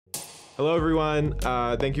Hello, everyone.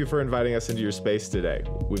 Thank you for inviting us into your space today.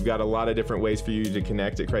 We've got a lot of different ways for you to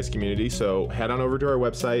connect at Christ Community, so head on over to our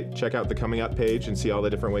website, check out the Coming Up page, and see all the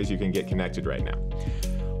different ways you can get connected right now.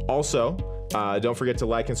 Also, don't forget to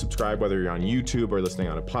like and subscribe whether you're on YouTube or listening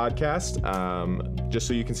on a podcast, just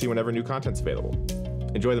so you can see whenever new content's available.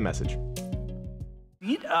 Enjoy the message.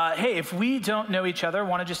 Hey, if we don't know each other, I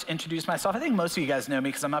want to just introduce myself. I think most of you guys know me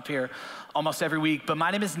because I'm up here almost every week, but my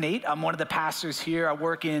name is Nate. I'm one of the pastors here. I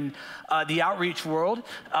work in the outreach world,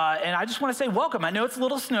 and I just want to say welcome. I know it's a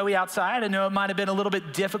little snowy outside. I know it might have been a little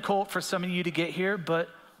bit difficult for some of you to get here, but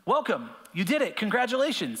welcome. You did it.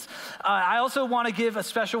 Congratulations. I also want to give a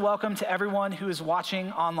special welcome to everyone who is watching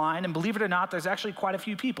online. And believe it or not, there's actually quite a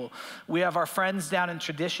few people. We have our friends down in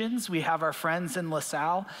Traditions. We have our friends in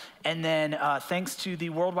LaSalle. And then thanks to the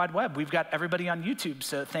World Wide Web, we've got everybody on YouTube.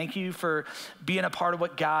 So thank you for being a part of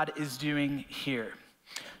what God is doing here.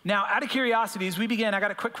 Now, out of curiosity, as we begin, I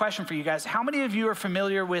got a quick question for you guys. How many of you are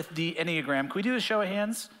familiar with the Enneagram? Can we do a show of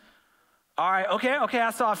hands? All right, okay, I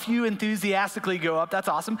saw a few enthusiastically go up. That's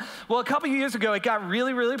awesome. Well, a couple years ago, it got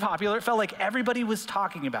really, really popular. It felt like everybody was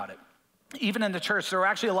talking about it. Even in the church, there were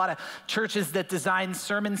actually a lot of churches that designed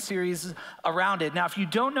sermon series around it. Now, if you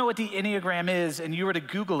don't know what the Enneagram is and you were to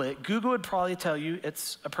Google it, Google would probably tell you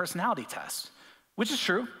it's a personality test, which is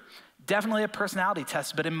true. Definitely a personality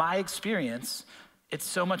test, but in my experience, it's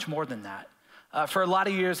so much more than that. For a lot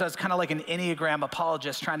of years, I was kind of like an Enneagram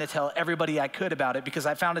apologist trying to tell everybody I could about it because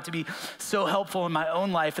I found it to be so helpful in my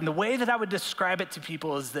own life. And the way that I would describe it to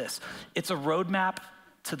people is this. It's a roadmap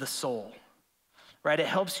to the soul, right? It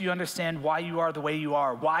helps you understand why you are the way you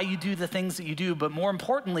are, why you do the things that you do, but more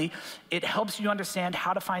importantly, it helps you understand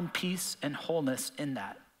how to find peace and wholeness in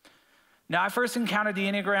that. Now, I first encountered the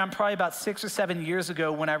Enneagram probably about 6 or 7 years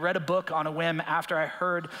ago when I read a book on a whim after I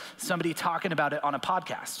heard somebody talking about it on a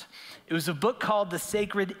podcast. It was a book called The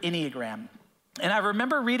Sacred Enneagram. And I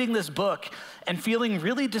remember reading this book and feeling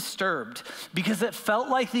really disturbed because it felt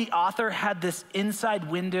like the author had this inside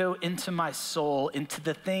window into my soul, into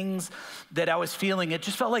the things that I was feeling. It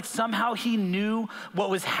just felt like somehow he knew what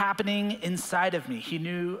was happening inside of me. He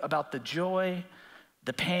knew about the joy,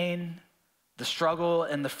 the pain, the struggle,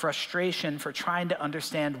 and the frustration for trying to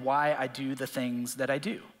understand why I do the things that I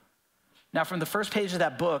do. Now, from the first page of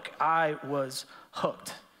that book, I was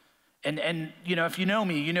hooked. And you know, if you know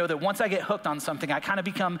me, you know that once I get hooked on something, I kind of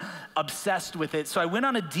become obsessed with it. So I went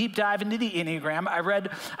on a deep dive into the Enneagram. I read,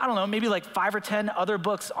 I don't know, maybe like 5 or 10 other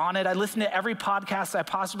books on it. I listened to every podcast I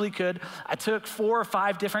possibly could. I took 4 or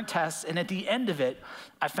 5 different tests. And at the end of it,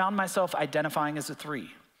 I found myself identifying as a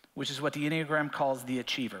 3, which is what the Enneagram calls the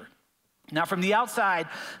achiever. Now, from the outside,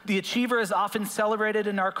 the achiever is often celebrated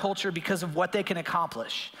in our culture because of what they can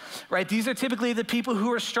accomplish, right? These are typically the people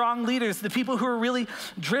who are strong leaders, the people who are really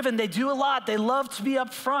driven. They do a lot. They love to be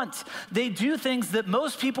up front. They do things that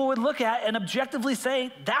most people would look at and objectively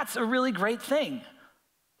say, that's a really great thing.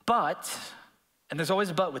 But, and there's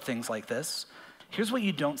always a but with things like this, here's what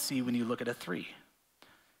you don't see when you look at a 3.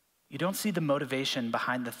 You don't see the motivation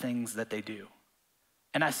behind the things that they do.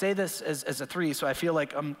 And I say this as a 3, so I feel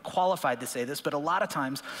like I'm qualified to say this, but a lot of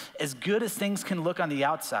times, as good as things can look on the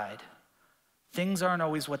outside, things aren't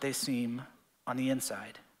always what they seem on the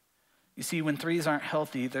inside. You see, when 3s aren't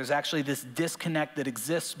healthy, there's actually this disconnect that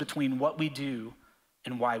exists between what we do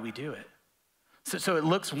and why we do it. So it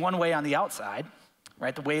looks one way on the outside,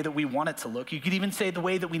 right? The way that we want it to look. You could even say the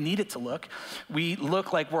way that we need it to look. We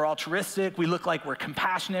look like we're altruistic. We look like we're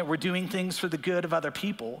compassionate. We're doing things for the good of other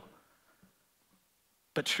people.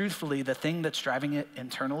 But truthfully, the thing that's driving it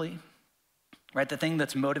internally, right, the thing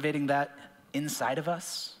that's motivating that inside of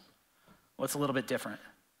us, well, it's a little bit different.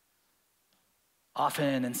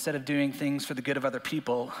 Often, instead of doing things for the good of other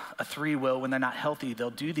people, a 3 will, when they're not healthy, they'll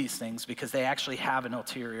do these things because they actually have an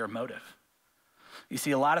ulterior motive. You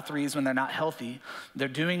see, a lot of 3s, when they're not healthy, they're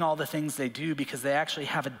doing all the things they do because they actually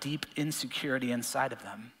have a deep insecurity inside of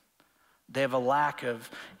them. They have a lack of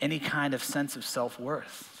any kind of sense of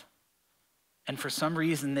self-worth. And for some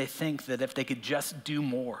reason, they think that if they could just do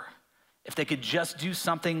more, if they could just do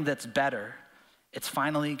something that's better, it's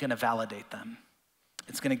finally gonna validate them.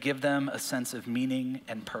 It's gonna give them a sense of meaning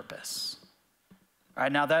and purpose. All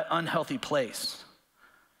right, now that unhealthy place,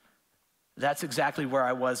 that's exactly where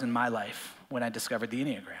I was in my life when I discovered the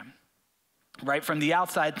Enneagram. Right, from the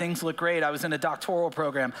outside, things look great. I was in a doctoral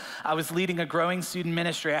program. I was leading a growing student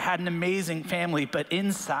ministry. I had an amazing family, but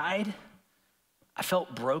inside, I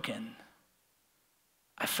felt broken.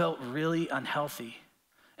 I felt really unhealthy.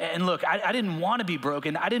 And look, I didn't want to be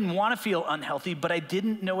broken. I didn't want to feel unhealthy, but I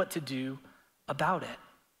didn't know what to do about it.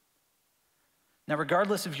 Now,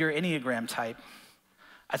 regardless of your Enneagram type,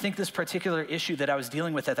 I think this particular issue that I was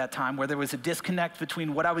dealing with at that time, where there was a disconnect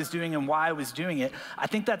between what I was doing and why I was doing it, I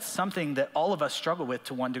think that's something that all of us struggle with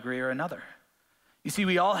to one degree or another. You see,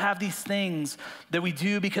 we all have these things that we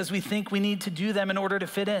do because we think we need to do them in order to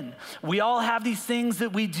fit in. We all have these things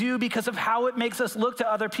that we do because of how it makes us look to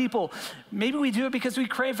other people. Maybe we do it because we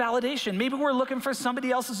crave validation. Maybe we're looking for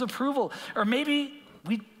somebody else's approval. Or maybe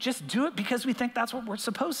we just do it because we think that's what we're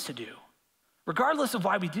supposed to do. Regardless of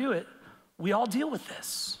why we do it, we all deal with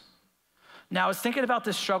this. Now, I was thinking about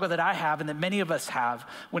this struggle that I have and that many of us have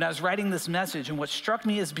when I was writing this message, and what struck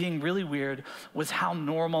me as being really weird was how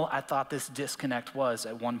normal I thought this disconnect was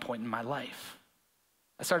at one point in my life.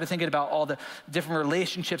 I started thinking about all the different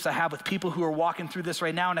relationships I have with people who are walking through this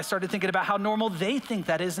right now, and I started thinking about how normal they think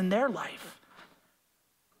that is in their life.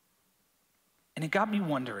 And it got me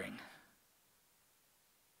wondering,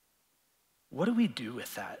 what do we do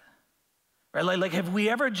with that? Right? Like, have we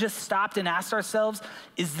ever just stopped and asked ourselves,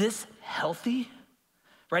 is this healthy?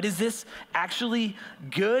 Right? Is this actually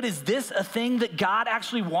good? Is this a thing that God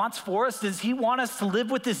actually wants for us? Does he want us to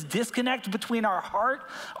live with this disconnect between our heart,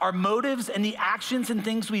 our motives, and the actions and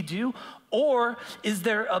things we do? Or is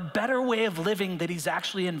there a better way of living that he's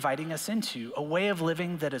actually inviting us into, a way of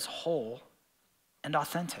living that is whole and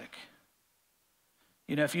authentic?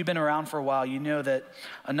 You know, if you've been around for a while, you know that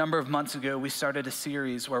a number of months ago, we started a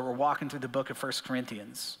series where we're walking through the book of 1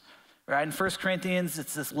 Corinthians. Right? In 1 Corinthians,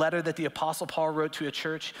 it's this letter that the Apostle Paul wrote to a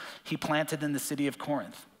church he planted in the city of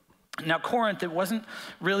Corinth. Now, Corinth, it wasn't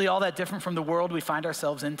really all that different from the world we find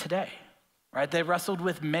ourselves in today. Right? They wrestled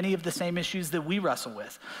with many of the same issues that we wrestle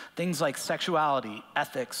with. Things like sexuality,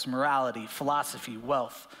 ethics, morality, philosophy,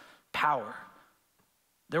 wealth, power.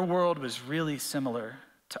 Their world was really similar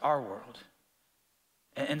to our world.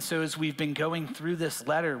 And so as we've been going through this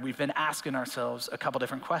letter, we've been asking ourselves a couple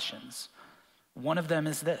different questions. One of them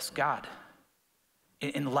is this: God,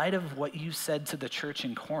 in light of what you said to the church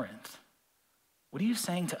in Corinth, what are you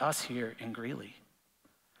saying to us here in Greeley?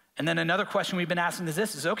 And then another question we've been asking is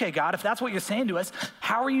this: okay, God, if that's what you're saying to us,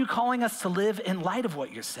 how are you calling us to live in light of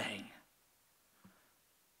what you're saying?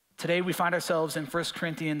 Today we find ourselves in 1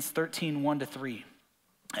 Corinthians 13, 1-3.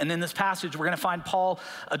 And in this passage, we're going to find Paul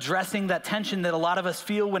addressing that tension that a lot of us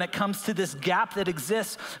feel when it comes to this gap that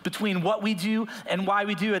exists between what we do and why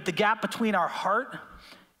we do it, the gap between our heart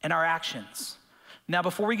and our actions. Now,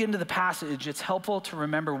 before we get into the passage, it's helpful to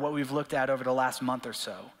remember what we've looked at over the last month or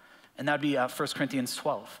so, and that would be 1 Corinthians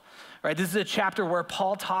 12. Right, this is a chapter where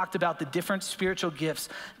Paul talked about the different spiritual gifts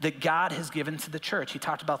that God has given to the church. He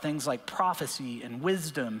talked about things like prophecy and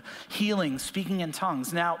wisdom, healing, speaking in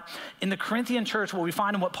tongues. Now, in the Corinthian church, what we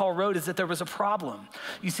find in what Paul wrote is that there was a problem.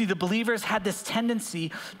 You see, the believers had this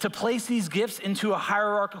tendency to place these gifts into a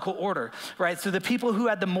hierarchical order, right? So the people who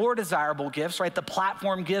had the more desirable gifts, right, the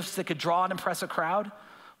platform gifts that could draw and impress a crowd,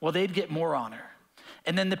 well, they'd get more honor.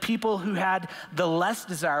 And then the people who had the less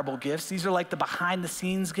desirable gifts, these are like the behind the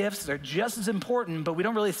scenes gifts, they're just as important, but we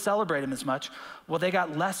don't really celebrate them as much, well, they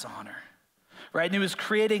got less honor, right? And it was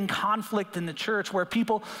creating conflict in the church where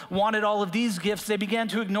people wanted all of these gifts, they began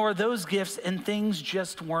to ignore those gifts, and things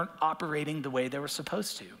just weren't operating the way they were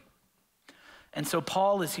supposed to. And so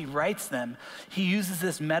Paul, as he writes them, he uses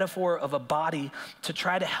this metaphor of a body to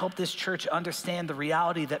try to help this church understand the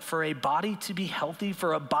reality that for a body to be healthy,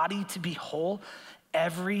 for a body to be whole,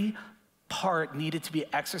 every part needed to be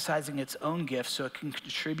exercising its own gifts so it can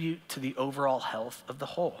contribute to the overall health of the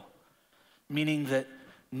whole, meaning that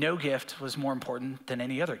no gift was more important than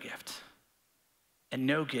any other gift, and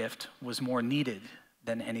no gift was more needed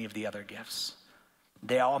than any of the other gifts.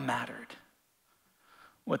 They all mattered.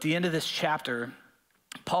 Well, at the end of this chapter,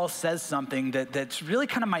 Paul says something that's really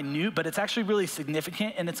kind of minute, but it's actually really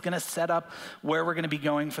significant, and it's going to set up where we're going to be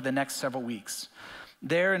going for the next several weeks.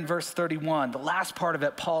 There in verse 31, the last part of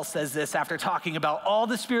it, Paul says this after talking about all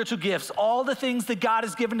the spiritual gifts, all the things that God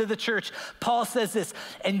has given to the church. Paul says this,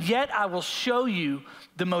 and yet I will show you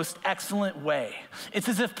the most excellent way. It's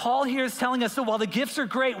as if Paul here is telling us that while the gifts are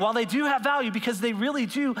great, while they do have value, because they really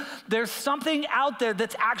do, there's something out there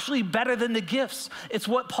that's actually better than the gifts. It's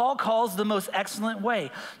what Paul calls the most excellent way.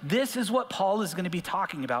 This is what Paul is going to be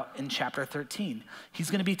talking about in chapter 13. He's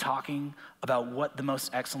going to be talking about what the most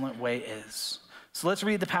excellent way is. So let's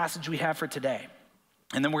read the passage we have for today,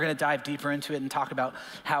 and then we're going to dive deeper into it and talk about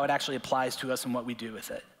how it actually applies to us and what we do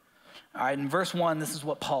with it. All right, in verse 1, this is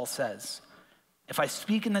what Paul says. If I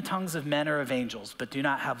speak in the tongues of men or of angels, but do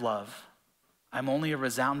not have love, I'm only a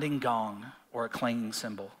resounding gong or a clanging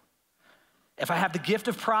cymbal. If I have the gift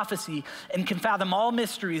of prophecy and can fathom all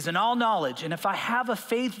mysteries and all knowledge, and if I have a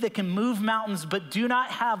faith that can move mountains but do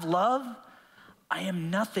not have love, I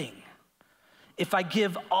am nothing. if I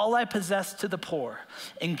give all I possess to the poor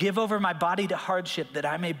and give over my body to hardship that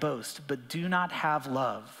I may boast, but do not have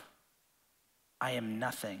love, I am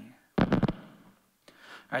nothing. All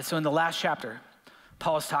right, so in the last chapter,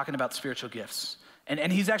 Paul is talking about spiritual gifts.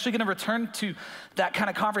 And he's actually going to return to that kind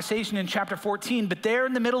of conversation in chapter 14. But there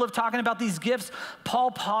in the middle of talking about these gifts,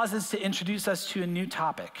 Paul pauses to introduce us to a new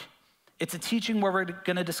topic. It's a teaching where we're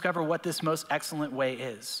going to discover what this most excellent way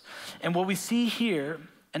is. And what we see here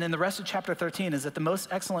and in the rest of chapter 13 is that the most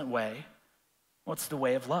excellent way, what's the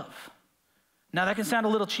way of love? Now that can sound a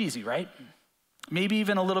little cheesy, right? Maybe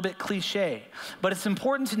even a little bit cliche. But it's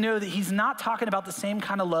important to know that he's not talking about the same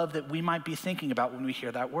kind of love that we might be thinking about when we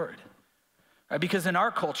hear that word. Right? Because in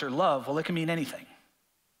our culture, love, well, it can mean anything.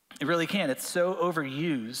 It really can. It's so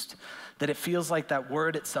overused that it feels like that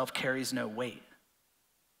word itself carries no weight.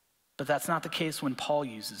 But that's not the case when Paul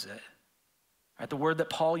uses it. Right? The word that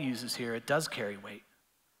Paul uses here, it does carry weight.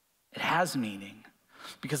 It has meaning.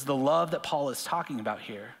 Because the love that Paul is talking about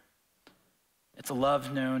here, it's a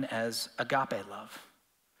love known as agape love.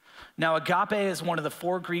 Now, agape is one of the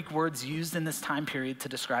 4 Greek words used in this time period to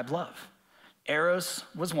describe love. Eros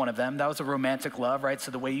was one of them. That was a romantic love, right?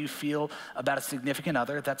 So the way you feel about a significant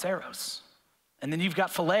other, that's eros. And then you've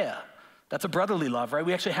got philia. That's a brotherly love, right?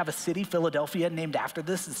 We actually have a city, Philadelphia, named after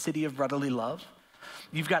this, the city of brotherly love.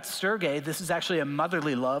 You've got storge. This is actually a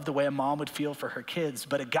motherly love, the way a mom would feel for her kids.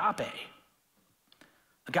 But agape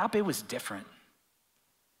was different.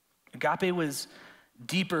 Agape was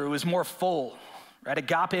deeper. It was more full, right?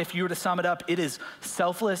 Agape, if you were to sum it up, it is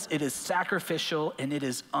selfless, it is sacrificial, and it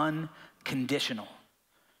is unconditional,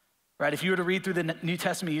 right? If you were to read through the New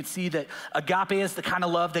Testament, you'd see that agape is the kind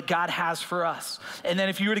of love that God has for us. And then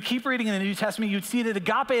if you were to keep reading in the New Testament, you'd see that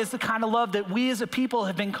agape is the kind of love that we as a people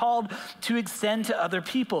have been called to extend to other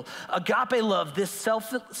people. Agape love, this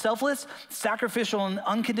selfless, sacrificial, and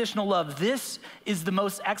unconditional love, this is the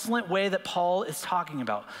most excellent way that Paul is talking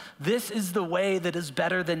about. This is the way that is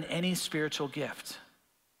better than any spiritual gift.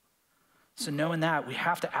 So knowing that, we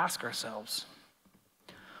have to ask ourselves,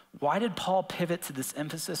 why did Paul pivot to this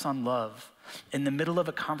emphasis on love in the middle of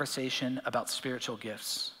a conversation about spiritual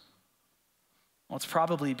gifts? Well, it's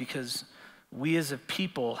probably because we as a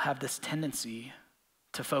people have this tendency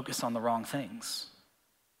to focus on the wrong things.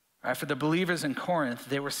 Right? For the believers in Corinth,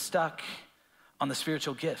 they were stuck on the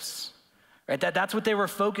spiritual gifts. Right? That's what they were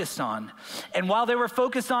focused on. And while they were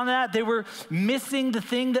focused on that, they were missing the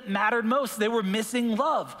thing that mattered most. They were missing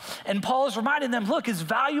love. And Paul is reminding them, look, as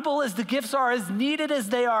valuable as the gifts are, as needed as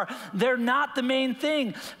they are, they're not the main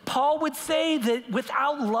thing. Paul would say that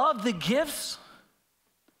without love, the gifts,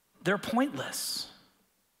 they're pointless.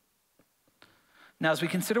 Now, as we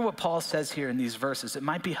consider what Paul says here in these verses, it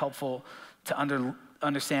might be helpful to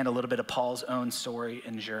understand a little bit of Paul's own story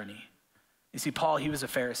and journey. You see, Paul, he was a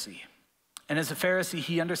Pharisee. And as a Pharisee,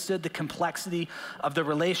 he understood the complexity of the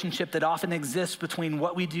relationship that often exists between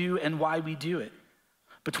what we do and why we do it,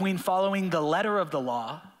 between following the letter of the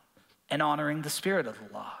law and honoring the spirit of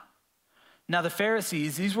the law. Now, the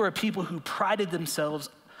Pharisees, these were a people who prided themselves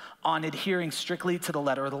on adhering strictly to the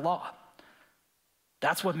letter of the law.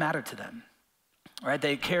 That's what mattered to them. Right?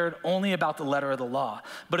 They cared only about the letter of the law.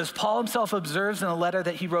 But as Paul himself observes in a letter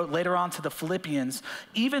that he wrote later on to the Philippians,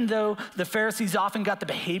 even though the Pharisees often got the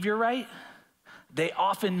behavior right, they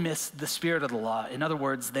often missed the spirit of the law. In other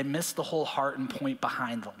words, they missed the whole heart and point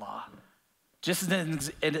behind the law. Just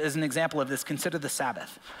as an example of this, consider the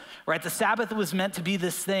Sabbath. Right? The Sabbath was meant to be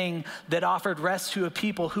this thing that offered rest to a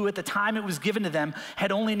people who at the time it was given to them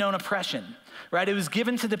had only known oppression. Right? It was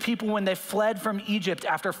given to the people when they fled from Egypt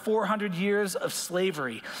after 400 years of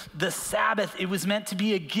slavery. The Sabbath, it was meant to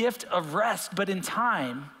be a gift of rest, but in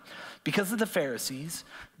time, because of the Pharisees,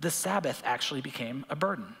 the Sabbath actually became a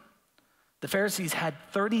burden. The Pharisees had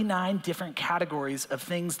 39 different categories of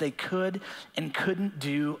things they could and couldn't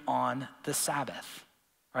do on the Sabbath.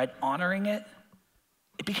 Right? Honoring it,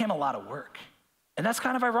 it became a lot of work. And that's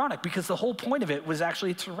kind of ironic because the whole point of it was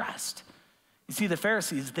actually to rest. You see, the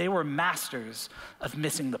Pharisees, they were masters of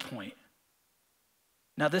missing the point.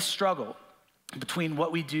 Now, this struggle between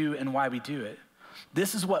what we do and why we do it,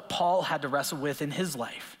 this is what Paul had to wrestle with in his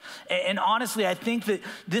life. And honestly, I think that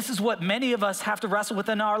this is what many of us have to wrestle with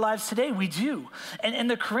in our lives today. We do. And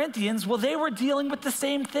the Corinthians, well, they were dealing with the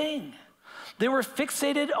same thing. They were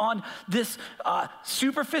fixated on this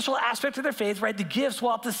superficial aspect of their faith, right? The gifts,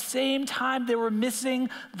 while at the same time they were missing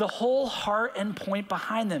the whole heart and point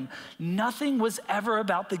behind them. Nothing was ever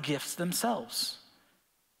about the gifts themselves.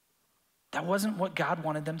 That wasn't what God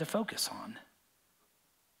wanted them to focus on.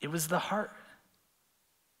 It was the heart.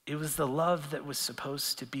 It was the love that was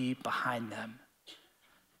supposed to be behind them.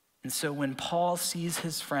 And so when Paul sees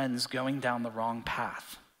his friends going down the wrong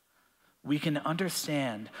path, we can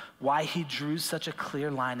understand why he drew such a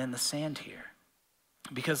clear line in the sand here.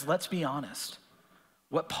 Because let's be honest,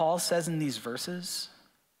 what Paul says in these verses,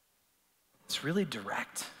 it's really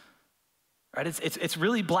direct, right? It's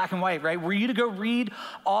really black and white, right? Were you to go read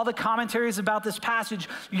all the commentaries about this passage,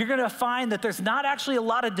 you're gonna find that there's not actually a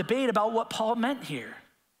lot of debate about what Paul meant here,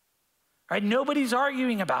 right? Nobody's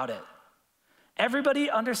arguing about it. Everybody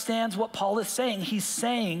understands what Paul is saying. He's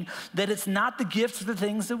saying that it's not the gifts or the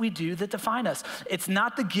things that we do that define us. It's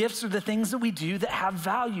not the gifts or the things that we do that have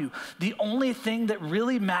value. The only thing that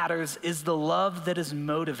really matters is the love that is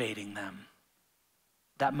motivating them.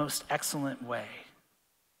 That most excellent way.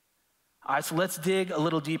 All right, so let's dig a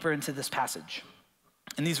little deeper into this passage.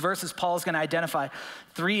 In these verses, Paul is going to identify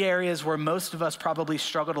 3 areas where most of us probably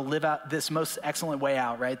struggle to live out this most excellent way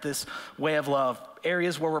out, right? This way of love,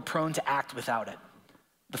 areas where we're prone to act without it.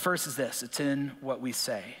 The first is this, it's in what we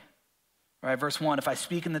say, right? Verse 1, if I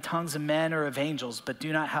speak in the tongues of men or of angels, but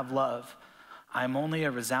do not have love, I am only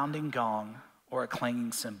a resounding gong or a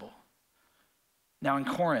clanging cymbal. Now in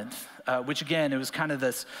Corinth, which again, it was kind of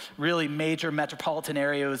this really major metropolitan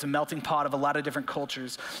area. It was a melting pot of a lot of different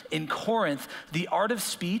cultures. In Corinth, the art of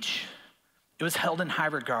speech, it was held in high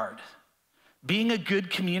regard. Being a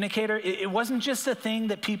good communicator, it wasn't just a thing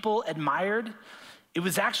that people admired. It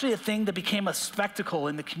was actually a thing that became a spectacle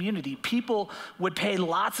in the community. People would pay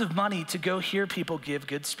lots of money to go hear people give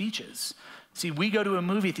good speeches. See, we go to a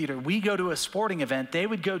movie theater, we go to a sporting event, they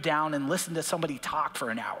would go down and listen to somebody talk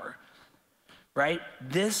for an hour. Right?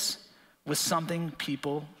 This was something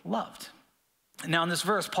people loved. Now in this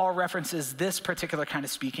verse, Paul references this particular kind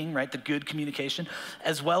of speaking, right? The good communication,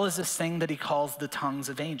 as well as this thing that he calls the tongues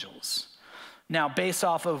of angels. Now, based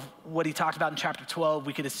off of what he talked about in chapter 12,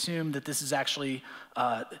 we could assume that this is actually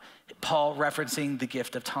Paul referencing the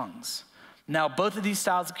gift of tongues. Now, both of these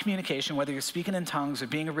styles of communication, whether you're speaking in tongues or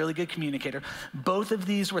being a really good communicator, both of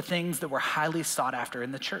these were things that were highly sought after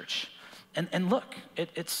in the church. And look,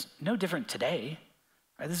 it's no different today.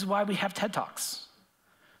 Right? This is why we have TED Talks.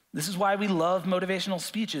 This is why we love motivational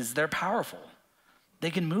speeches. They're powerful. They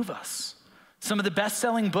can move us. Some of the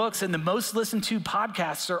best-selling books and the most listened to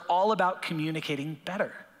podcasts are all about communicating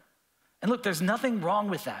better. And look, there's nothing wrong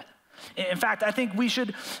with that. In fact, I think we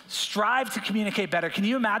should strive to communicate better. Can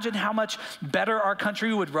you imagine how much better our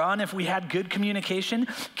country would run if we had good communication?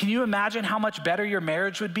 Can you imagine how much better your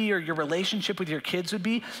marriage would be or your relationship with your kids would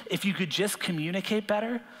be if you could just communicate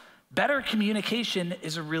better? Better communication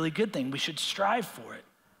is a really good thing. We should strive for it.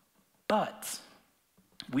 But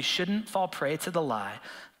we shouldn't fall prey to the lie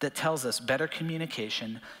that tells us better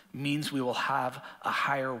communication means we will have a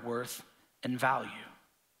higher worth and value.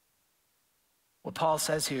 What Paul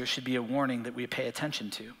says here should be a warning that we pay attention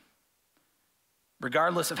to.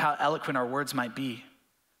 Regardless of how eloquent our words might be,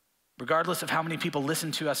 regardless of how many people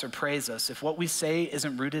listen to us or praise us, if what we say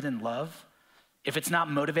isn't rooted in love, if it's not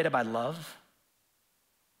motivated by love,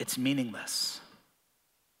 it's meaningless.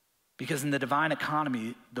 Because in the divine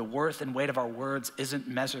economy, the worth and weight of our words isn't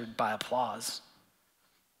measured by applause.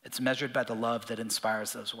 It's measured by the love that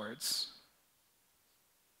inspires those words.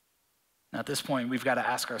 Now at this point, we've got to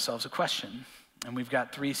ask ourselves a question. And we've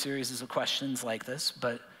got 3 series of questions like this,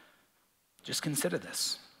 but just consider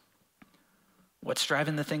this. What's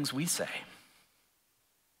driving the things we say?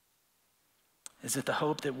 Is it the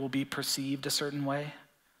hope that we'll be perceived a certain way?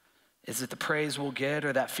 Is it the praise we'll get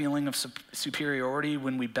or that feeling of superiority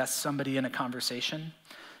when we best somebody in a conversation?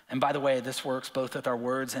 And by the way, this works both with our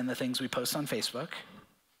words and the things we post on Facebook.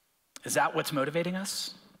 Is that what's motivating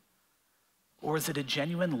us? Or is it a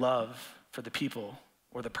genuine love for the people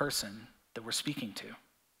or the person that we're speaking to?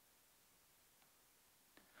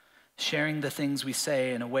 Sharing the things we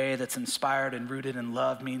say in a way that's inspired and rooted in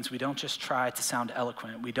love means we don't just try to sound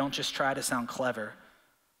eloquent. We don't just try to sound clever.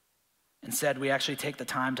 Instead, we actually take the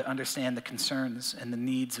time to understand the concerns and the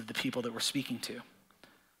needs of the people that we're speaking to.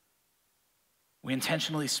 We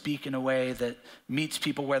intentionally speak in a way that meets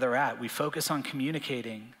people where they're at. We focus on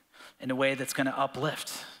communicating in a way that's going to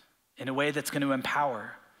uplift, in a way that's going to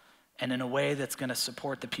empower, and in a way that's going to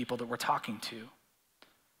support the people that we're talking to.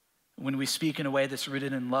 When we speak in a way that's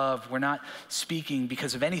rooted in love, we're not speaking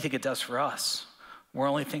because of anything it does for us. We're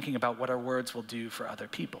only thinking about what our words will do for other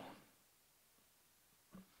people.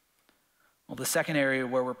 Well, the second area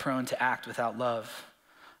where we're prone to act without love,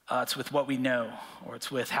 it's with what we know, or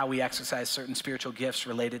it's with how we exercise certain spiritual gifts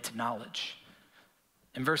related to knowledge.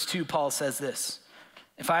 In verse 2, Paul says this,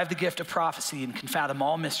 if I have the gift of prophecy and can fathom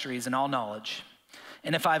all mysteries and all knowledge,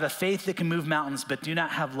 and if I have a faith that can move mountains but do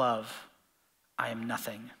not have love, I am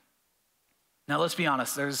nothing. Now let's be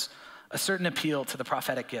honest, there's a certain appeal to the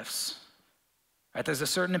prophetic gifts. Right? There's a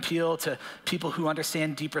certain appeal to people who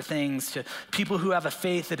understand deeper things, to people who have a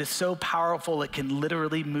faith that is so powerful it can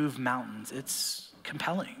literally move mountains. It's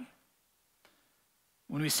compelling.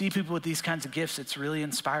 When we see people with these kinds of gifts, it's really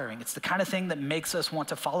inspiring. It's the kind of thing that makes us want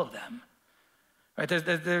to follow them. Right?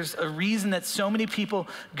 There's a reason that so many people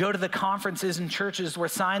go to the conferences and churches where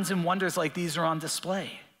signs and wonders like these are on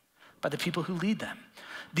display by the people who lead them.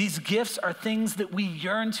 These gifts are things that we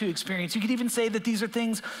yearn to experience. You could even say that these are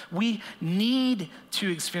things we need to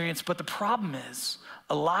experience, but the problem is,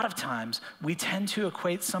 a lot of times, we tend to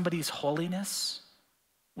equate somebody's holiness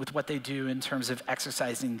with what they do in terms of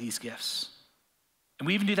exercising these gifts. And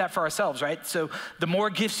we even do that for ourselves, right? So the more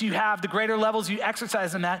gifts you have, the greater levels you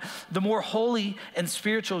exercise them at, the more holy and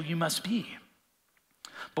spiritual you must be.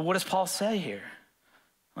 But what does Paul say here?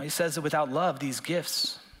 Well, he says that without love, these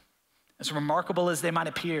gifts, as remarkable as they might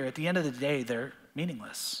appear, at the end of the day, they're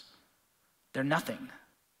meaningless. They're nothing.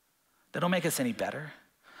 They don't make us any better.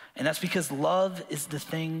 And that's because love is the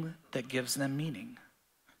thing that gives them meaning.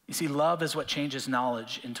 You see, love is what changes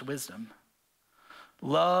knowledge into wisdom.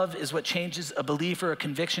 Love is what changes a belief or a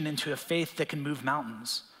conviction into a faith that can move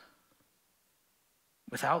mountains.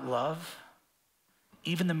 Without love,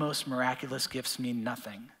 even the most miraculous gifts mean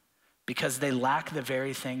nothing because they lack the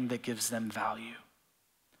very thing that gives them value.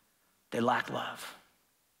 They lack love.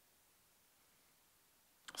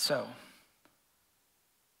 So,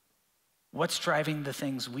 what's driving the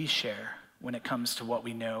things we share when it comes to what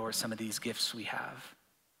we know or some of these gifts we have?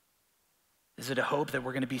 Is it a hope that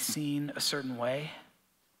we're going to be seen a certain way?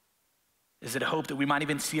 Is it a hope that we might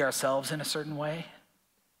even see ourselves in a certain way?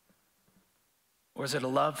 Or is it a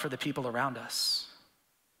love for the people around us?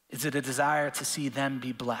 Is it a desire to see them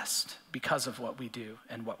be blessed because of what we do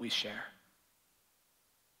and what we share?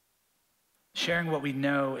 Sharing what we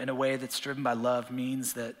know in a way that's driven by love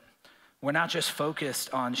means that we're not just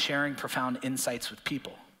focused on sharing profound insights with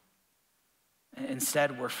people.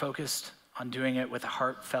 Instead, we're focused on doing it with a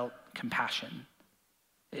heartfelt compassion.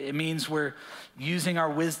 It means we're using our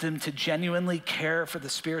wisdom to genuinely care for the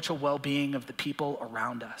spiritual well-being of the people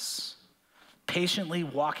around us, patiently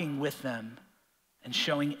walking with them and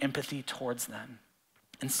showing empathy towards them.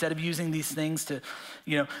 Instead of using these things to,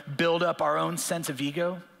 build up our own sense of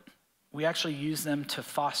ego, we actually use them to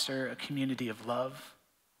foster a community of love,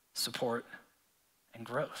 support, and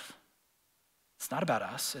growth. It's not about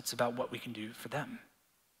us, it's about what we can do for them.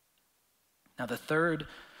 Now, the third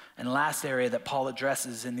and last area that Paul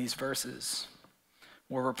addresses in these verses,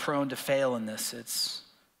 where we're prone to fail in this, it's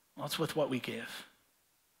with what we give.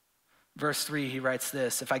 Verse 3, he writes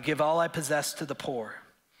this: if I give all I possess to the poor,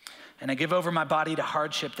 and I give over my body to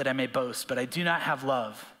hardship that I may boast, but I do not have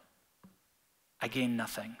love, I gain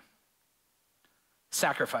nothing.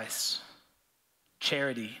 Sacrifice,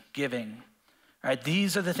 charity, giving, right?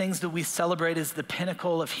 These are the things that we celebrate as the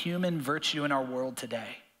pinnacle of human virtue in our world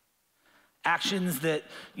today. Actions that,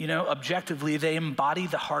 objectively, they embody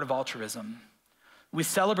the heart of altruism. We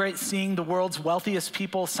celebrate seeing the world's wealthiest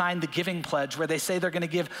people sign the giving pledge, where they say they're going to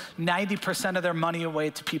give 90% of their money away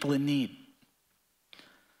to people in need.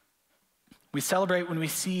 We celebrate when we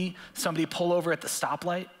see somebody pull over at the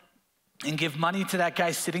stoplight and give money to that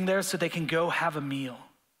guy sitting there so they can go have a meal.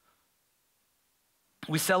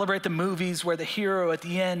 We celebrate the movies where the hero at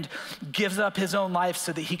the end gives up his own life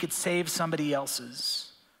so that he could save somebody else's.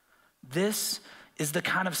 This is the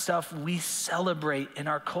kind of stuff we celebrate in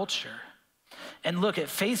our culture. And look, at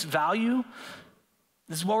face value,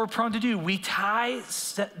 this is what we're prone to do. We tie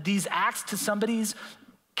these acts to somebody's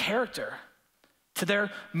character, to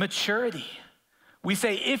their maturity. We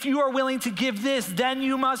say, if you are willing to give this, then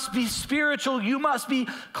you must be spiritual, you must be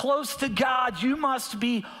close to God, you must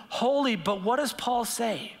be holy. But what does Paul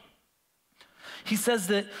say? He says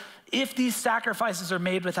that if these sacrifices are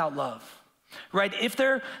made without love, right? If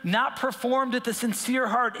they're not performed with a sincere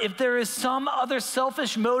heart, if there is some other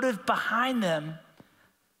selfish motive behind them,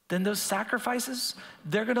 then those sacrifices,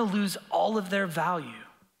 they're gonna lose all of their value.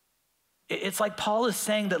 It's like Paul is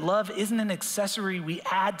saying that love isn't an accessory we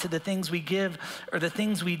add to the things we give or the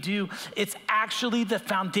things we do. It's actually the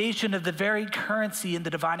foundation of the very currency in the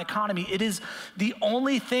divine economy. It is the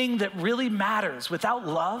only thing that really matters. Without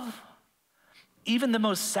love, even the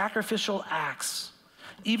most sacrificial acts,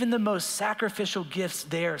 even the most sacrificial gifts,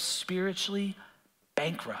 they are spiritually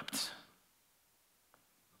bankrupt.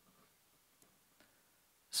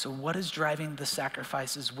 So what is driving the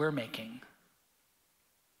sacrifices we're making?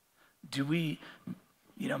 Do we,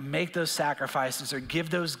 make those sacrifices or give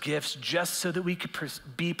those gifts just so that we could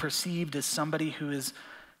be perceived as somebody who is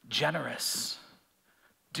generous?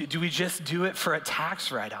 Do we just do it for a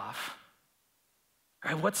tax write-off?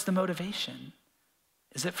 Right? What's the motivation?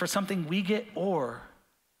 Is it for something we get, or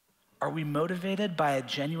are we motivated by a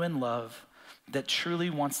genuine love that truly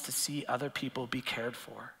wants to see other people be cared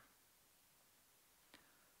for?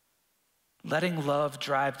 Letting love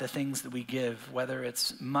drive the things that we give, whether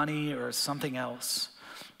it's money or something else,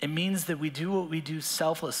 it means that we do what we do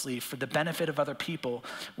selflessly for the benefit of other people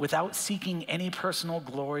without seeking any personal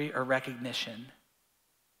glory or recognition.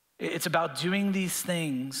 It's about doing these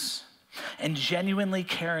things and genuinely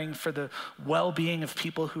caring for the well-being of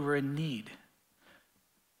people who are in need.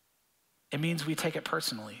 It means we take it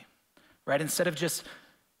personally, right? Instead of just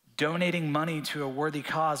donating money to a worthy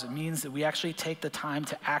cause, it means that we actually take the time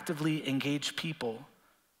to actively engage people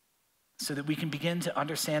so that we can begin to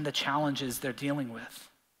understand the challenges they're dealing with,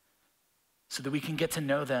 so that we can get to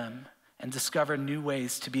know them and discover new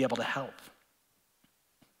ways to be able to help.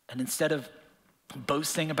 And instead of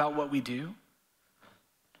boasting about what we do,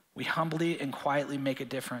 we humbly and quietly make a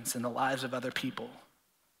difference in the lives of other people,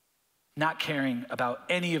 not caring about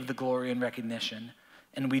any of the glory and recognition.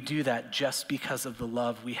 And we do that just because of the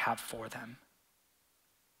love we have for them.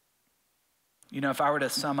 You know, if I were to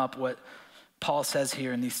sum up what Paul says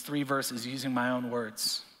here in these 3 verses using my own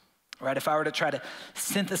words, right? If I were to try to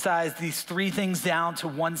synthesize these 3 things down to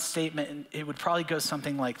one statement, it would probably go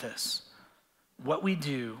something like this. What we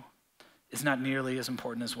do is not nearly as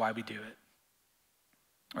important as why we do it.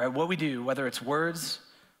 Right? What we do, whether it's words,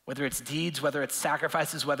 whether it's deeds, whether it's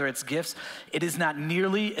sacrifices, whether it's gifts, it is not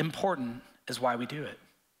nearly important as why we do it.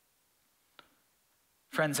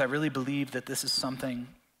 Friends, I really believe that this is something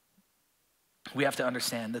we have to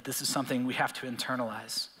understand, that this is something we have to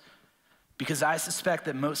internalize. Because I suspect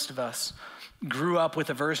that most of us grew up with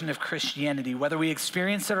a version of Christianity, whether we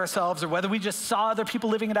experienced it ourselves or whether we just saw other people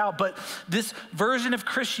living it out. But this version of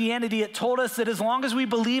Christianity, it told us that as long as we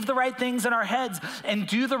believe the right things in our heads and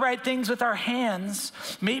do the right things with our hands,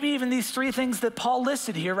 maybe even these 3 things that Paul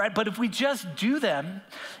listed here, right? But if we just do them,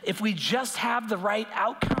 if we just have the right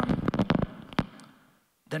outcome,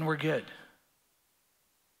 then we're good.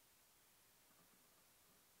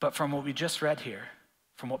 But from what we just read here,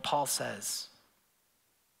 from what Paul says,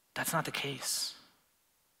 that's not the case.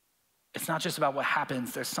 It's not just about what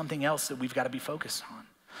happens. There's something else that we've got to be focused on.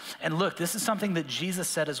 And look, this is something that Jesus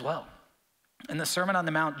said as well. In the Sermon on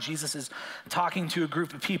the Mount, Jesus is talking to a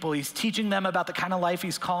group of people. He's teaching them about the kind of life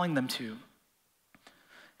he's calling them to.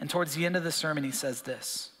 And towards the end of the sermon, he says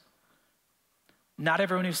this: "Not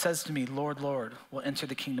everyone who says to me, 'Lord, Lord,' will enter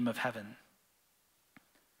the kingdom of heaven,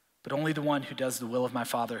 but only the one who does the will of my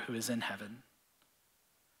Father who is in heaven.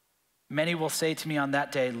 Many will say to me on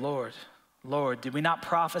that day, 'Lord, Lord, did we not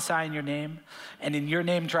prophesy in your name, and in your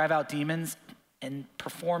name drive out demons, and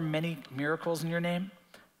perform many miracles in your name?'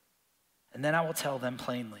 And then I will tell them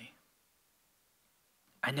plainly,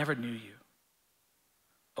 'I never knew you.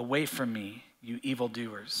 Away from me, you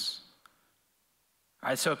evildoers.'" All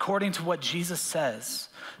right, so according to what Jesus says,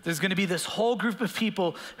 there's going to be this whole group of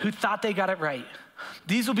people who thought they got it right.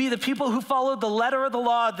 These will be the people who followed the letter of the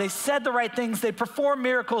law. They said the right things. They performed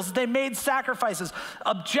miracles. They made sacrifices.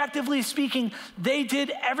 Objectively speaking, they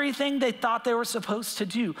did everything they thought they were supposed to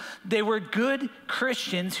do. They were good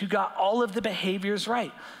Christians who got all of the behaviors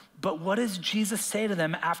right. But what does Jesus say to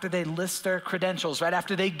them after they list their credentials, right?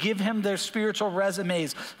 After they give him their spiritual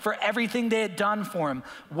resumes for everything they had done for him?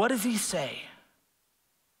 What does he say?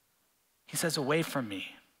 He says, "Away from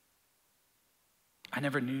me, I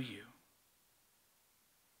never knew you."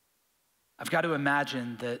 I've got to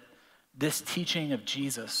imagine that this teaching of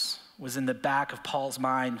Jesus was in the back of Paul's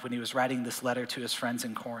mind when he was writing this letter to his friends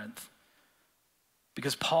in Corinth,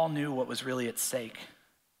 because Paul knew what was really at stake.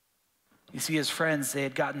 You see, his friends, they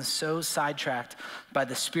had gotten so sidetracked by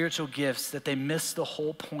the spiritual gifts that they missed the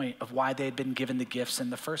whole point of why they had been given the gifts in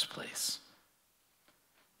the first place.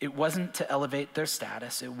 It wasn't to elevate their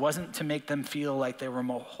status. It wasn't to make them feel like they were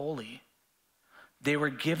more holy. They were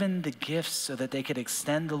given the gifts so that they could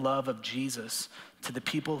extend the love of Jesus to the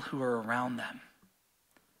people who were around them.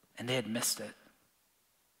 And they had missed it.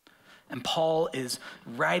 And Paul is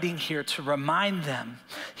writing here to remind them.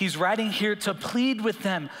 He's writing here to plead with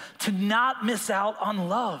them to not miss out on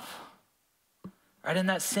love. Right? And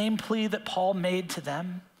that same plea that Paul made to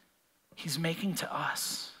them, he's making to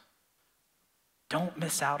us. Don't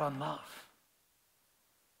miss out on love.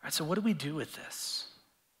 Right? So what do we do with this?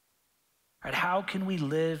 Right, how can we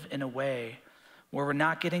live in a way where we're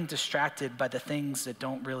not getting distracted by the things that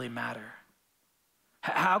don't really matter?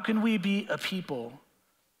 How can we be a people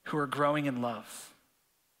who are growing in love?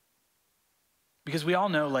 Because we all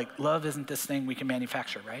know, like, love isn't this thing we can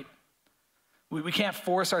manufacture, right? We can't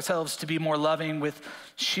force ourselves to be more loving with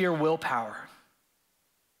sheer willpower.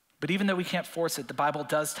 But even though we can't force it, the Bible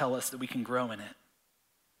does tell us that we can grow in it.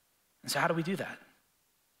 And so how do we do that?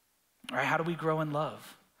 All right, how do we grow in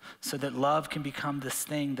love so that love can become this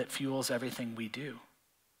thing that fuels everything we do?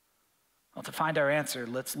 Well, to find our answer,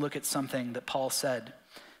 let's look at something that Paul said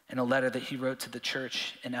in a letter that he wrote to the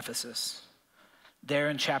church in Ephesus. There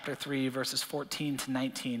in chapter 3, verses 14 to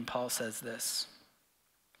 19, Paul says this: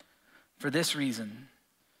 "For this reason,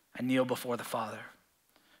 I kneel before the Father,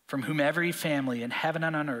 from whom every family in heaven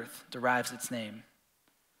and on earth derives its name.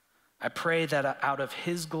 I pray that out of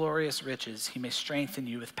his glorious riches he may strengthen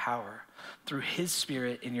you with power through his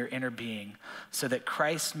Spirit in your inner being, so that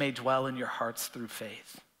Christ may dwell in your hearts through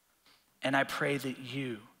faith. And I pray that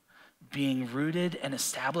you, being rooted and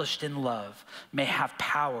established in love, may have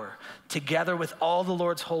power, together with all the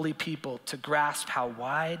Lord's holy people, to grasp how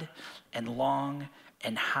wide and long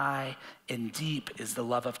and high and deep is the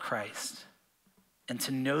love of Christ, and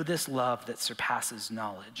to know this love that surpasses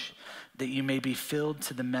knowledge, that you may be filled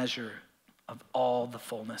to the measure of all the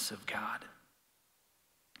fullness of God."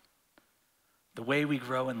 The way we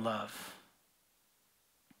grow in love,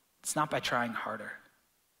 it's not by trying harder.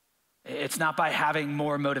 It's not by having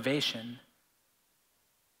more motivation.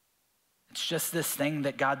 It's just this thing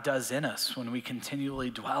that God does in us when we continually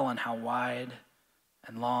dwell on how wide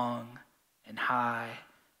and long and high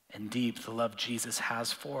and deep the love Jesus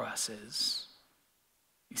has for us is.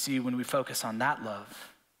 You see, when we focus on that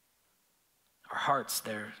love, our hearts,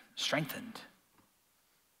 they're strengthened.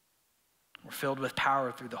 We're filled with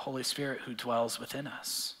power through the Holy Spirit who dwells within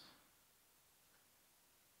us.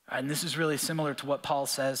 And this is really similar to what Paul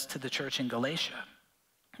says to the church in Galatia,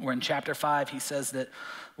 where in chapter 5, he says that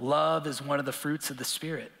love is one of the fruits of the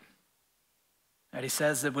Spirit. And he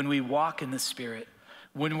says that when we walk in the Spirit,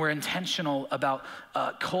 when we're intentional about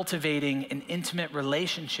cultivating an intimate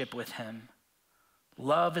relationship with him,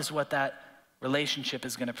 love is what that relationship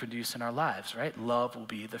is going to produce in our lives, right? Love will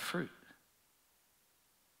be the fruit.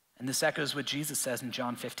 And this echoes what Jesus says in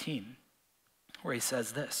John 15, where he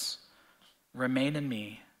says this: "Remain in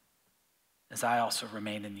me as I also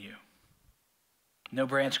remain in you. No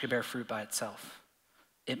branch can bear fruit by itself.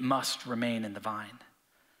 It must remain in the vine.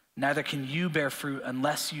 Neither can you bear fruit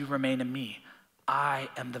unless you remain in me. I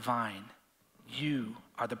am the vine. You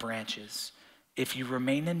are the branches. If you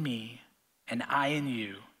remain in me and I in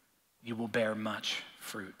you, you will bear much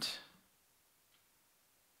fruit."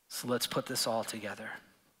 So let's put this all together.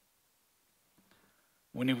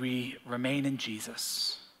 When we remain in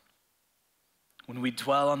Jesus, when we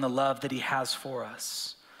dwell on the love that he has for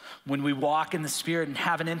us, when we walk in the Spirit and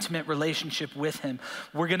have an intimate relationship with him,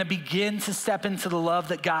 we're going to begin to step into the love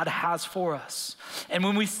that God has for us. And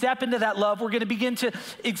when we step into that love, we're going to begin to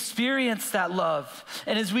experience that love.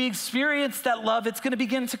 And as we experience that love, it's going to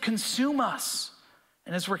begin to consume us.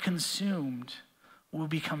 And as we're consumed, we'll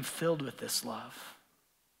become filled with this love.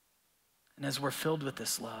 And as we're filled with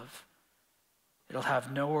this love, it'll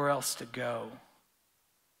have nowhere else to go,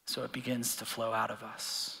 so it begins to flow out of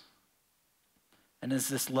us. And as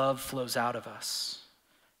this love flows out of us,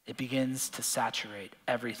 it begins to saturate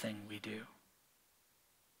everything we do.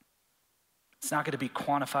 It's not going to be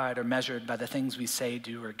quantified or measured by the things we say,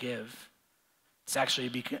 do, or give. It's actually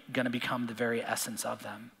going to become the very essence of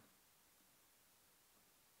them.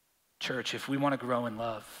 Church, if we want to grow in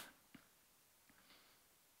love,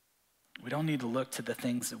 we don't need to look to the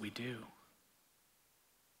things that we do.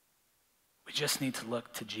 We just need to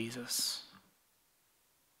look to Jesus.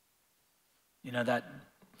 You know, that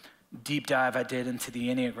deep dive I did into the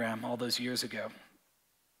Enneagram all those years ago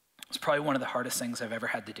was probably one of the hardest things I've ever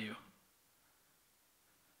had to do.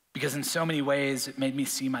 Because in so many ways, it made me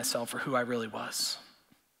see myself for who I really was.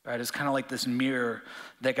 Right? It was kind of like this mirror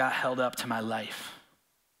that got held up to my life.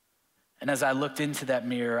 And as I looked into that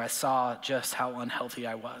mirror, I saw just how unhealthy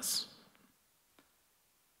I was.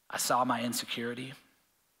 I saw my insecurity.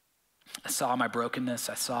 I saw my brokenness.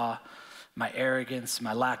 I saw my arrogance,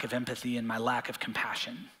 my lack of empathy, and my lack of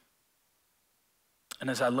compassion. And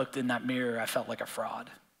as I looked in that mirror, I felt like a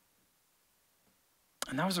fraud.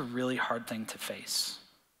 And that was a really hard thing to face.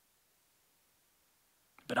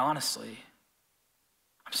 But honestly,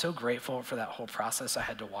 I'm so grateful for that whole process I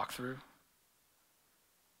had to walk through.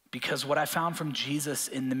 Because what I found from Jesus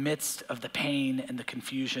in the midst of the pain and the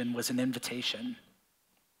confusion was an invitation.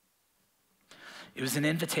 It was an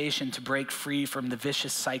invitation to break free from the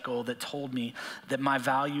vicious cycle that told me that my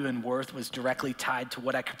value and worth was directly tied to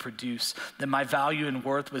what I could produce, that my value and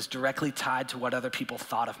worth was directly tied to what other people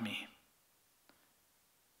thought of me.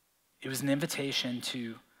 It was an invitation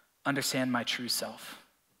to understand my true self,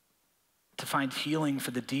 to find healing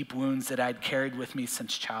for the deep wounds that I'd carried with me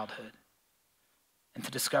since childhood, and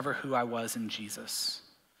to discover who I was in Jesus,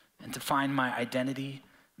 and to find my identity,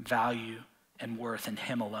 value, and worth in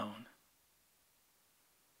him alone.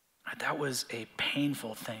 That was a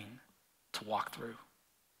painful thing to walk through.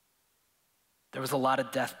 There was a lot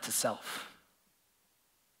of death to self.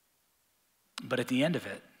 But at the end of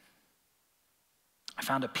it, I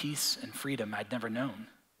found a peace and freedom I'd never known.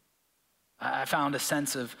 I found a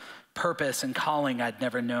sense of purpose and calling I'd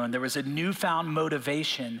never known. There was a newfound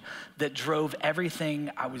motivation that drove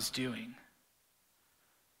everything I was doing.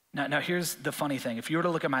 Now here's the funny thing. If you were to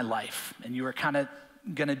look at my life and you were kind of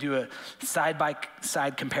going to do a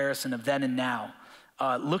side-by-side comparison of then and now,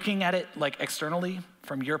 looking at it like externally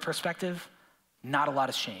from your perspective, not a lot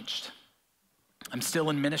has changed. I'm still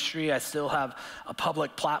in ministry. I still have a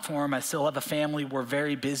public platform. I still have a family. We're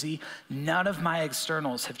very busy. None of my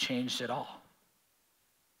externals have changed at all.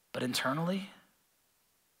 But internally,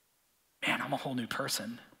 man, I'm a whole new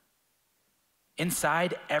person.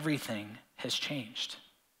 Inside, everything has changed.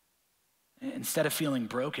 Instead of feeling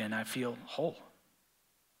broken, I feel whole.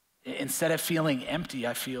 Instead of feeling empty,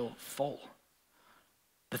 I feel full.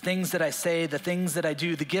 The things that I say, the things that I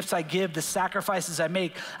do, the gifts I give, the sacrifices I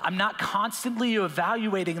make, I'm not constantly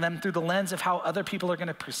evaluating them through the lens of how other people are going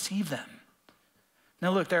to perceive them.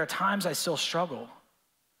 Now look, there are times I still struggle,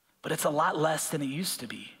 but it's a lot less than it used to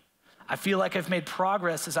be. I feel like I've made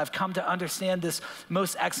progress as I've come to understand this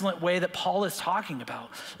most excellent way that Paul is talking about.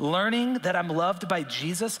 Learning that I'm loved by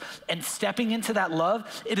Jesus and stepping into that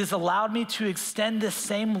love, it has allowed me to extend this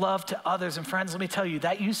same love to others. And friends, let me tell you,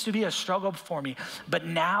 that used to be a struggle for me, but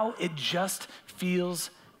now it just feels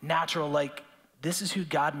natural, like this is who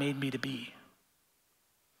God made me to be.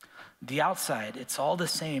 The outside, it's all the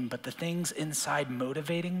same, but the things inside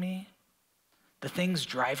motivating me, the things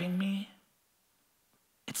driving me,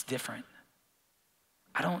 it's different.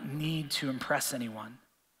 I don't need to impress anyone.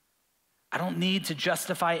 I don't need to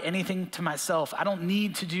justify anything to myself. I don't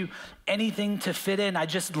need to do anything to fit in. I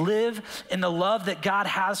just live in the love that God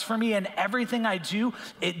has for me, and everything I do,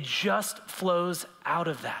 it just flows out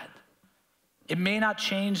of that. It may not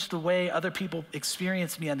change the way other people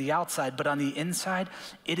experience me on the outside, but on the inside,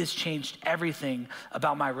 it has changed everything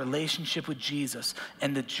about my relationship with Jesus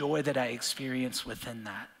and the joy that I experience within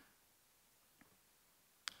that.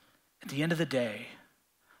 At the end of the day,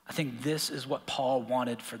 I think this is what Paul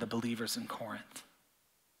wanted for the believers in Corinth.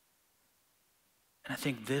 And I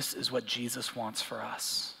think this is what Jesus wants for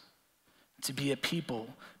us, to be a people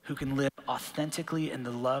who can live authentically in the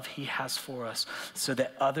love he has for us so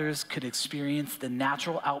that others could experience the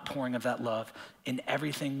natural outpouring of that love in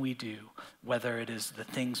everything we do, whether it is the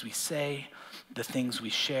things we say, the things we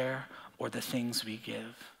share, or the things we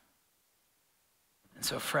give. And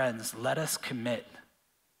so friends, let us commit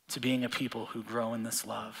to being a people who grow in this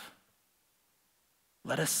love.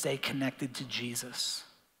 Let us stay connected to Jesus.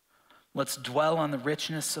 Let's dwell on the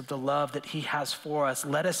richness of the love that he has for us.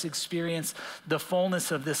 Let us experience the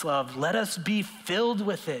fullness of this love. Let us be filled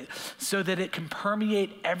with it so that it can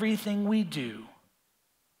permeate everything we do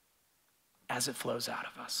as it flows out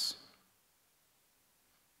of us.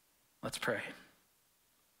 Let's pray.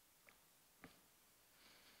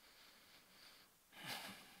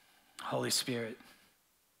 Holy Spirit,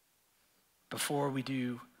 before we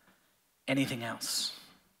do anything else,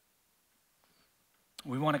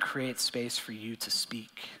 we want to create space for you to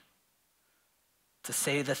speak, to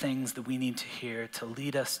say the things that we need to hear, to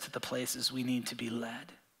lead us to the places we need to be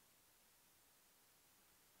led.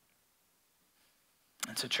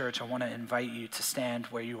 And so, church, I want to invite you to stand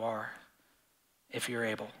where you are, if you're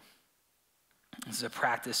able. This is a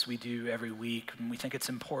practice we do every week, and we think it's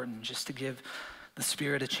important just to give the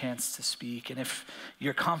Spirit a chance to speak. And if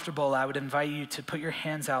you're comfortable, I would invite you to put your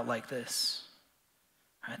hands out like this.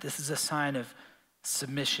 All right, this is a sign of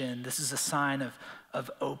submission. This is a sign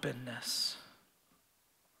of openness.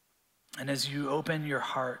 And as you open your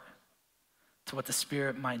heart to what the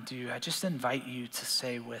Spirit might do, I just invite you to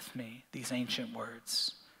say with me these ancient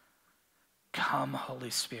words. Come,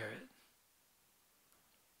 Holy Spirit.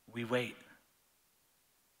 We wait.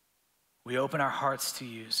 We open our hearts to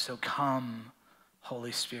you, so come,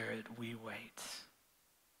 Holy Spirit, we wait.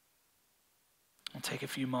 We'll take a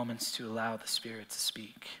few moments to allow the Spirit to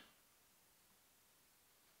speak.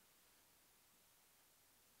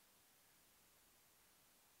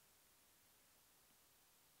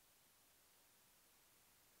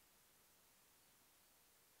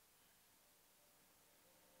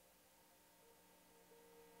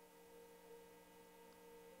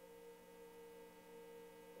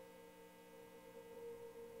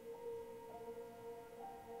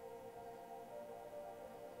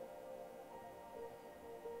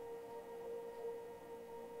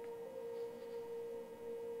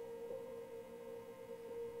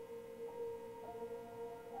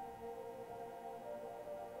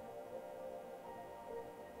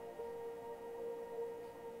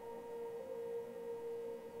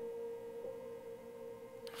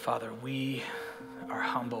 Father, we are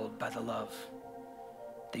humbled by the love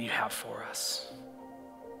that you have for us.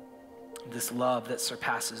 This love that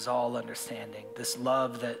surpasses all understanding. This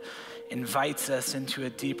love that invites us into a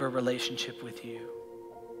deeper relationship with you.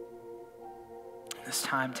 This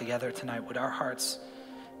time together tonight, would our hearts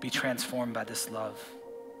be transformed by this love?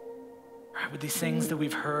 Would these things that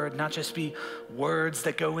we've heard not just be words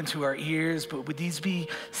that go into our ears, but would these be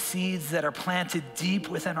seeds that are planted deep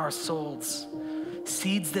within our souls?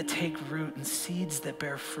 Seeds that take root and seeds that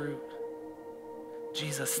bear fruit.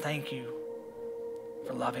 Jesus, thank you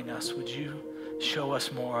for loving us. Would you show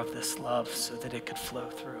us more of this love so that it could flow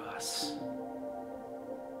through us?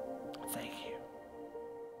 Thank you.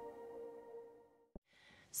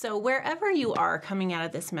 So wherever you are coming out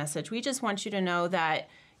of this message, we just want you to know that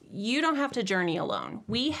you don't have to journey alone.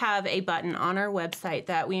 We have a button on our website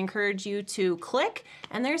that we encourage you to click,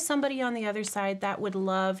 and there's somebody on the other side that would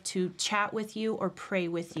love to chat with you or pray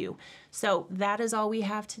with you. So that is all we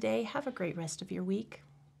have today. Have a great rest of your week.